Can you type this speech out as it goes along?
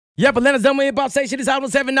Yep, Atlanta's number one hip-hop station is Hot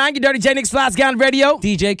 107.9. Your Dirty J Nix Fly Scout Radio.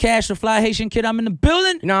 DJ Cash, the Fly Haitian Kid. I'm in the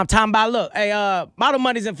building. You know what I'm talking about? Look, hey, model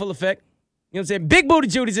money's in full effect. You know what I'm saying? Big Booty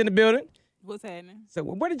Judy's in the building. What's happening? So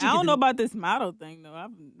where did you I get don't know about this model thing, though.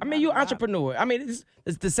 I mean, you're an entrepreneur. I mean,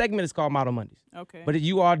 the segment is called Model Mondays. Okay. But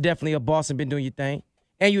you are definitely a boss and been doing your thing.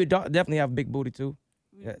 And you definitely have a big booty, too.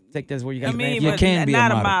 Yeah, take this where you got you can be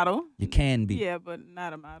not a model. You can be. Yeah, but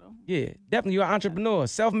not a model. Yeah, definitely. You're an entrepreneur,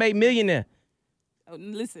 self-made millionaire. Oh,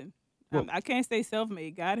 listen, I can't stay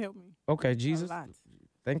self-made. God help me. Okay, Jesus.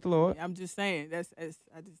 Thank the Lord. I'm just saying I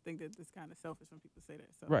just think that it's kind of selfish when people say that.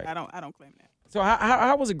 So right. I don't claim that. So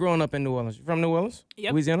how was it growing up in New Orleans? You from New Orleans?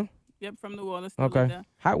 Yep. Louisiana? Yep, from New Orleans. Okay.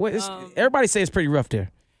 Everybody say it's pretty rough there.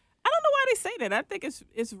 I don't know why they say that. I think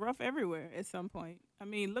it's rough everywhere at some point. I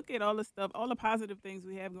mean, look at all the stuff, all the positive things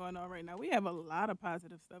we have going on right now. We have a lot of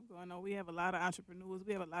positive stuff going on. We have a lot of entrepreneurs.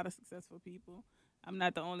 We have a lot of successful people. I'm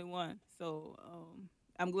not the only one. So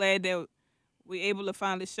I'm glad that we're able to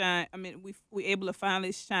finally shine. I mean, we're able to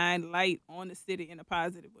finally shine light on the city in a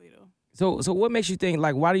positive way, though. So what makes you think,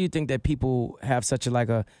 like, why do you think that people have such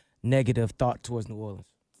a negative thought towards New Orleans?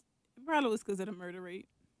 It probably was because of the murder rate,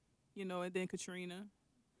 and then Katrina.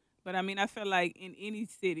 But, I mean, I feel like in any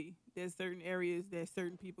city, there's certain areas that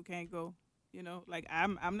certain people can't go. Like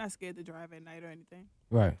I'm not scared to drive at night or anything.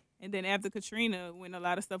 Right. And then after Katrina, when a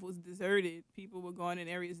lot of stuff was deserted, people were going in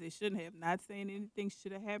areas they shouldn't have. Not saying anything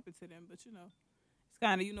should have happened to them, but, it's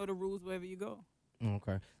kind of, the rules wherever you go.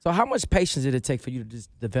 Okay. So how much patience did it take for you to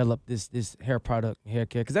just develop this hair product, hair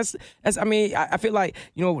care? Because that's I mean, I feel like,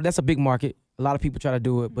 that's a big market. A lot of people try to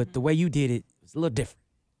do it, but the way you did it was a little different.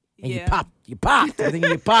 And you popped. I think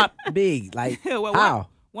you popped big. Like, well, how?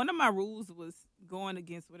 One of my rules was going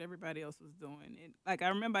against what everybody else was doing. And, I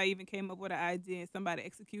remember I even came up with an idea and somebody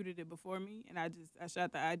executed it before me. And I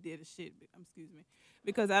shot the idea to shit, excuse me.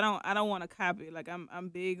 Because I don't want to copy it. Like, I'm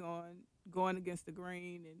big on going against the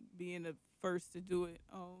grain and being the first to do it.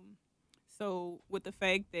 So with the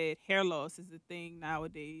fact that hair loss is a thing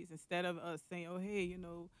nowadays, instead of us saying, oh, hey,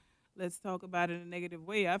 let's talk about it in a negative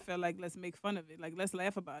way, I felt like let's make fun of it. Like, let's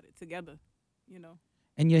laugh about it together,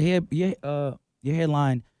 And your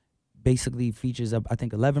hairline basically features, I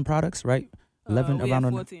think, 11 products, right? 11 we around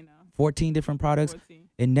have 14 now. 14 different products. 14.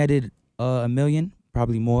 It netted $1 million,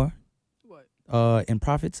 probably more. What? In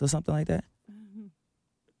profits or something like that.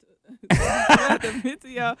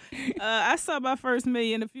 I saw my first $1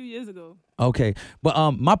 million a few years ago. Okay,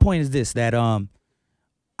 but my point is this: that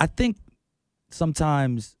I think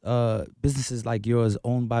sometimes businesses like yours,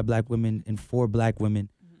 owned by Black women and for Black women,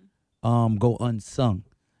 go unsung.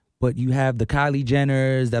 But you have the Kylie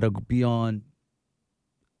Jenners that'll be on,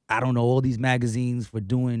 I don't know, all these magazines for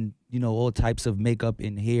doing, all types of makeup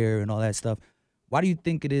and hair and all that stuff. Why do you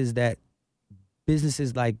think it is that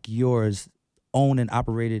businesses like yours, owned and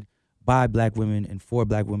operated by Black women and for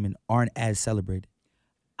Black women, aren't as celebrated?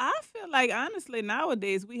 I feel like, honestly,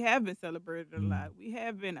 nowadays we have been celebrated a lot. We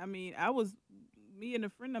have been, me and a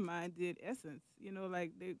friend of mine did Essence.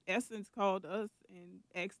 Essence called us and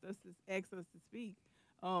asked us to speak.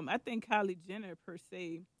 I think Kylie Jenner, per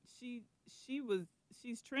se,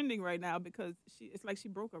 she's trending right now because it's like she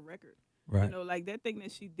broke a record. Right. That thing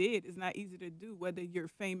that she did is not easy to do, whether you're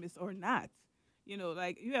famous or not. You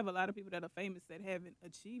have a lot of people that are famous that haven't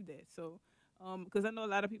achieved that. So, because I know a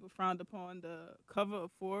lot of people frowned upon the cover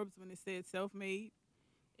of Forbes when it said self-made.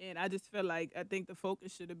 And I just feel like I think the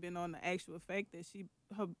focus should have been on the actual fact that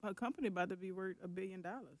her company about to be worth $1 billion.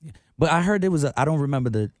 Yeah. But I heard there was I don't remember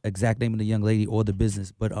the exact name of the young lady or the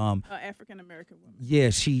business, but African American woman. Yeah,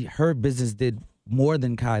 her business did more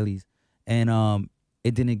than Kylie's, and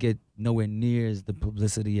it didn't get nowhere near as the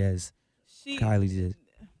publicity as Kylie's did.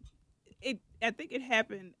 I think it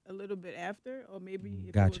happened a little bit after, or maybe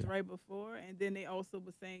if Gotcha. it was right before, and then they also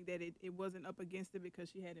were saying that it wasn't up against it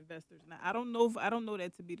because she had investors. Now I don't know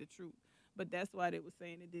that to be the truth, but that's why they were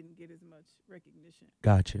saying it didn't get as much recognition.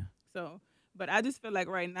 Gotcha. So, but I just feel like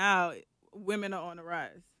right now women are on the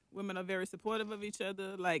rise. Women are very supportive of each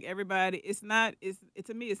other. Like everybody,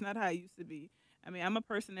 to me, it's not how it used to be. I mean, I'm a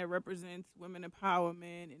person that represents women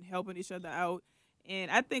empowerment and helping each other out,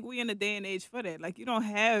 and I think we're in a day and age for that. Like you don't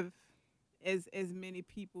have as many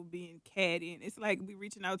people being catty. It's like we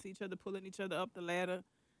reaching out to each other, pulling each other up the ladder.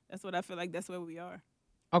 That's what I feel like. That's where we are.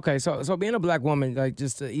 Okay, so being a Black woman, like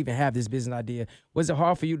just to even have this business idea, was it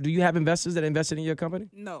hard for you? Do you have investors that invested in your company?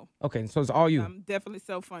 No. Okay, so it's all you. I'm definitely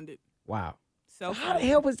self-funded. Wow. Self-funded. How the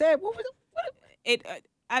hell was that? What was it?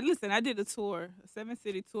 I did a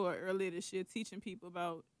 7-city tour earlier this year, teaching people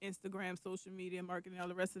about Instagram, social media, marketing, all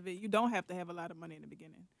the rest of it. You don't have to have a lot of money in the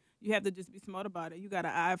beginning. You have to just be smart about it. You got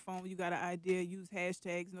an iPhone, you got an idea, use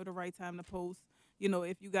hashtags, know the right time to post. You know,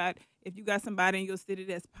 if you got somebody in your city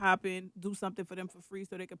that's popping, do something for them for free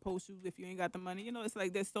so they can post you if you ain't got the money. You know, it's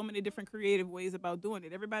like there's so many different creative ways about doing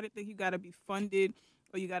it. Everybody think you got to be funded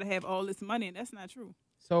or you got to have all this money, and that's not true.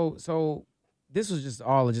 So this was just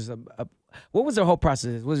all just a what was the whole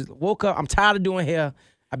process? Was it woke up, I'm tired of doing hair.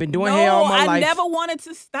 I've been doing hair all my life. I never wanted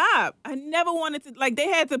to stop. I never wanted to, like, they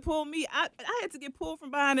had to pull me. I had to get pulled from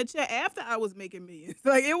behind the chair after I was making millions.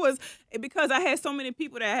 Like, it was because I had so many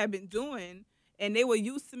people that I had been doing, and they were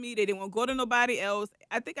used to me. They didn't want to go to nobody else.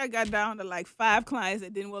 I think I got down to like 5 clients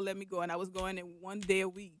that didn't want to let me go, and I was going in 1 day a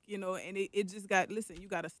week, you know, and it just got, listen, you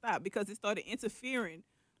got to stop because it started interfering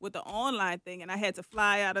with the online thing, and I had to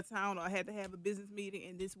fly out of town or I had to have a business meeting,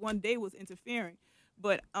 and this 1 day was interfering.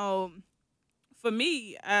 But for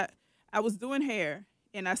me, I was doing hair,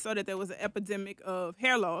 and I saw that there was an epidemic of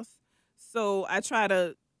hair loss. So I try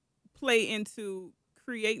to play into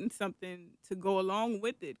creating something to go along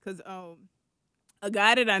with it. Because a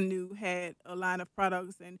guy that I knew had a line of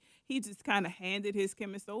products, and he just kind of handed his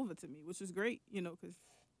chemist over to me, which was great, you know, because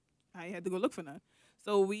I had to go look for none.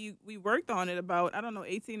 So we worked on it about, I don't know,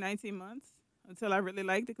 18, 19 months until I really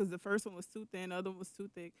liked it because the first one was too thin, the other one was too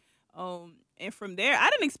thick. And from there, I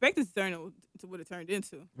didn't expect it to turn into what it turned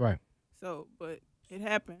into. Right. So, but it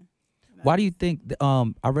happened. Why do you think?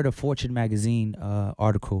 I read a Fortune magazine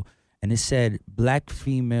article, and it said Black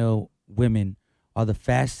female women are the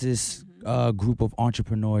fastest group of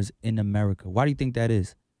entrepreneurs in America. Why do you think that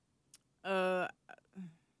is? I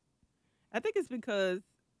think it's because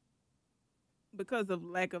of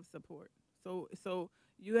lack of support. So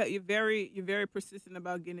you're very persistent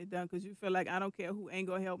about getting it done because you feel like I don't care who ain't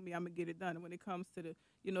gonna help me, I'm gonna get it done. And when it comes to the,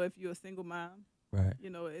 you know, if you're a single mom, right,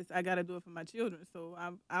 you know, I gotta do it for my children. So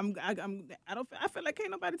I feel like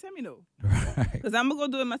can't nobody tell me no, right, because I'm gonna go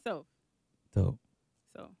do it myself. Dope.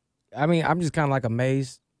 So I mean, I'm just kind of like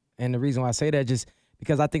amazed, and the reason why I say that just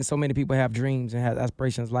because I think so many people have dreams and have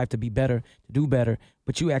aspirations in life to be better, to do better,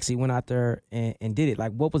 but you actually went out there and did it.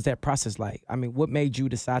 Like, what was that process like? I mean, what made you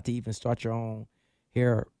decide to even start your own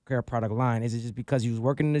hair product line? Is it just because you was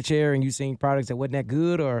working in the chair and you seen products that wasn't that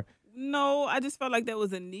good, or? No, I just felt like there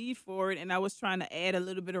was a need for it, and I was trying to add a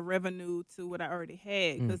little bit of revenue to what I already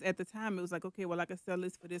had. Because at the time, it was like, okay, well, I can sell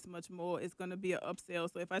this for this much more. It's going to be an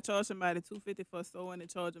upsell. So if I charge somebody $250 for a sew and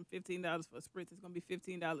charge them $15 for a spritz, it's going to be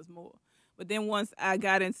 $15 more. But then once I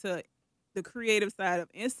got into the creative side of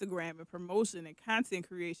Instagram and promotion and content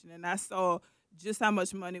creation, and I saw just how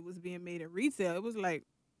much money was being made in retail, it was like,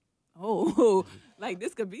 oh, like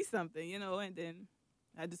this could be something, you know, and then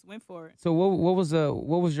I just went for it. So what was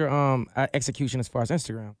your execution as far as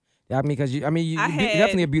Instagram? I mean, because you're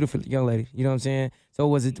definitely a beautiful young lady. You know what I'm saying? So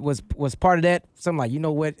was part of that something like, you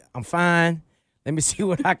know what, I'm fine. Let me see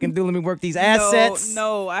what I can do. Let me work these assets.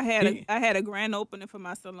 No, I had a grand opening for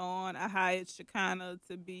my salon. I hired Shekinah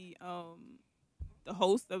to be the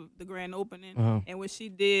host of the grand opening, and when she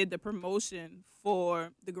did the promotion for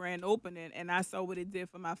the grand opening, and I saw what it did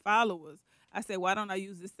for my followers, I said, why don't I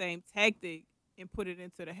use the same tactic and put it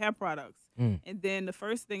into the hair products? And then the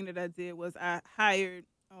first thing that I did was I hired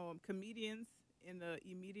comedians in the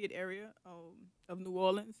immediate area of New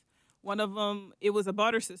Orleans. One of them, it was a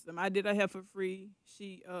barter system. I did her hair for free.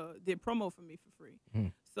 She did promo for me for free.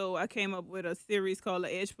 So I came up with a series called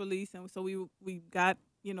The Edge Police, and so we got,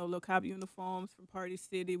 you know, little cop uniforms from Party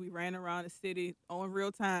City. We ran around the city on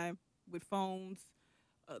real time with phones,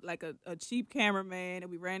 like a cheap cameraman,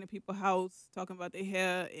 and we ran in people's house talking about their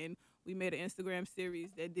hair, and we made an Instagram series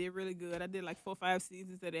that did really good. I did like 4 or 5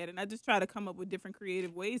 seasons of that, and I just tried to come up with different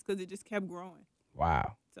creative ways because it just kept growing.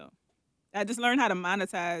 Wow. So I just learned how to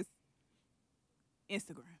monetize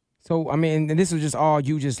Instagram. So, I mean, and this was just all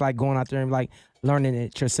you just like going out there and like learning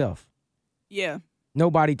it yourself. Yeah.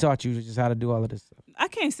 Nobody taught you just how to do all of this stuff. I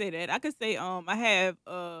can't say that. I could say I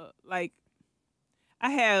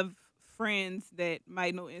have friends that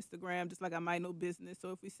might know Instagram just like I might know business.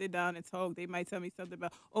 So if we sit down and talk, they might tell me something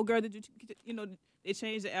about, oh girl, did you know they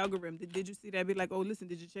changed the algorithm? Did you see that? Be like, oh listen,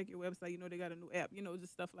 did you check your website? You know they got a new app. You know,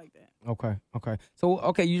 just stuff like that. Okay.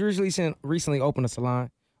 So you recently opened a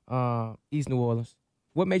salon, East New Orleans.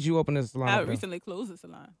 What made you open this salon? I recently closed the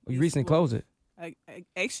salon. You recently closed it? I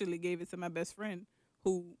actually gave it to my best friend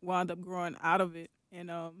who wound up growing out of it,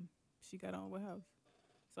 and she got on with house.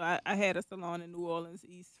 So I had a salon in New Orleans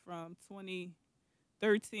East from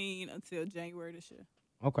 2013 until January this year.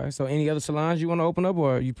 Okay. So any other salons you want to open up,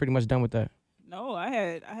 or are you pretty much done with that? No,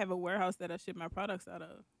 I have a warehouse that I ship my products out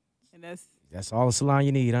of, and that's all the salon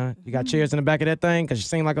you need, huh? You got chairs in the back of that thing because you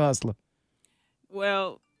seem like a hustler.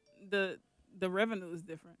 Well, the revenue is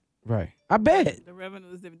different. Right. I bet. The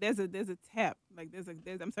revenue is different. There's a cap. Like there's a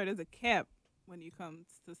cap when you come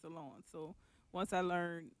to salon. So once I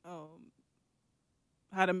learned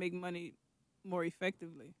how to make money more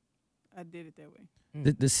effectively, I did it that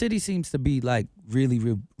way. The city seems to be like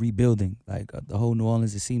really rebuilding. Like the whole New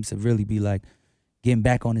Orleans, it seems to really be like getting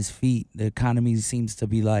back on its feet. The economy seems to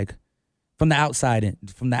be like from the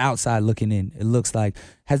outside looking in. It looks like,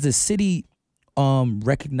 has the city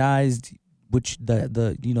recognized which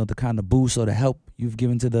the kind of boost or the help you've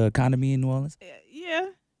given to the economy in New Orleans?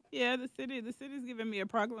 Yeah. The city's giving me a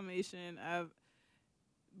proclamation. I've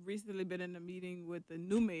recently been in a meeting with the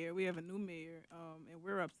new mayor. We have a new mayor, and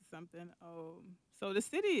we're up to something. So the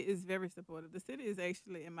city is very supportive. The city is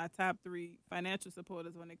actually in my top 3 financial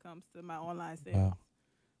supporters when it comes to my online sales. Wow.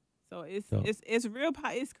 So it's real.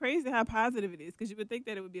 It's crazy how positive it is, because you would think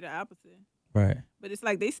that it would be the opposite. Right. But it's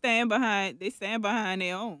like they stand behind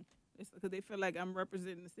their own. It's because they feel like I'm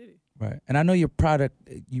representing the city. Right. And I know your product.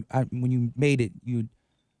 When you made it,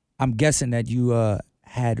 I'm guessing that you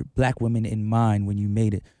had black women in mind when you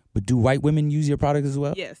made it. But do white women use your product as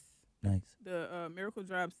well? Yes. Nice. The Miracle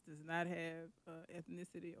Drops does not have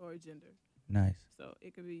ethnicity or gender. Nice. So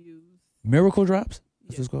it could be used. Miracle Drops?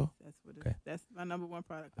 That's what it's called? That's what Okay. That's my number 1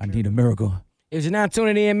 product. I need a miracle. If you're not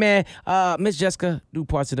tuning in, man, Miss Jesseca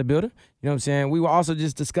Dupart to the building. You know what I'm saying? We were also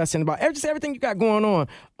just discussing about just everything you got going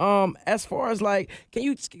on. As far as like, can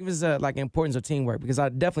you give us like importance of teamwork? Because I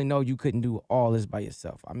definitely know you couldn't do all this by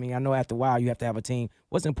yourself. I mean, I know after a while you have to have a team.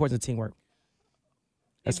 What's the importance of teamwork?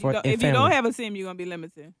 If you don't have a team, you're gonna be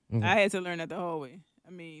limited. Mm-hmm. I had to learn that the whole way.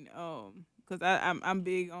 I mean, because I'm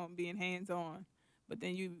big on being hands on, but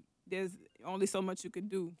then there's only so much you can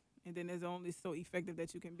do. And then there's only so effective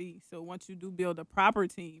that you can be. So once you do build a proper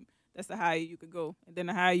team, that's the higher you could go. And then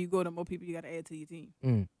the higher you go, the more people you got to add to your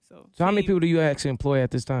team. So how many people do you actually employ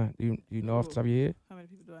at this time? Do you know off the top of your head? How many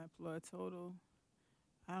people do I employ total?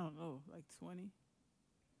 I don't know, like 20.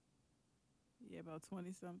 Yeah, about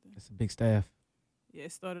 20-something. That's a big staff. Yeah,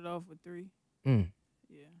 it started off with 3. Yeah.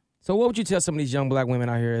 So what would you tell some of these young black women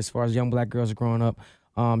out here as far as young black girls growing up?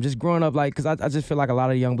 Just growing up, like, because I just feel like a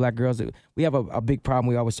lot of young black girls, we have a big problem.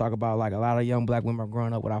 We always talk about, like, a lot of young black women are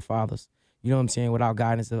growing up without fathers. You know what I'm saying? Without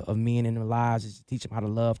guidance of men in their lives, just teach them how to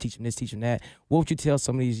love, teach them this, teach them that. What would you tell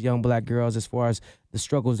some of these young black girls as far as the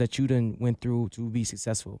struggles that you done went through to be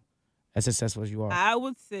successful as you are? I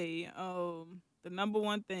would say the number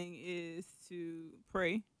 1 thing is to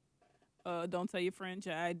pray. Don't tell your friends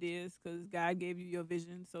your ideas, because God gave you your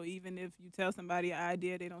vision. So even if you tell somebody an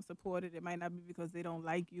idea, they don't support it. It might not be because they don't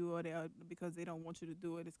like you or because they don't want you to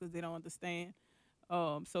do it. It's because they don't understand.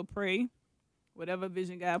 So pray. Whatever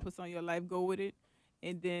vision God puts on your life, go with it.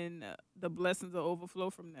 And then the blessings will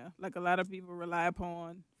overflow from there. Like, a lot of people rely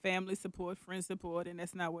upon family support, friend support, and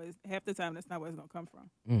half the time that's not where it's going to come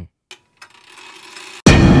from.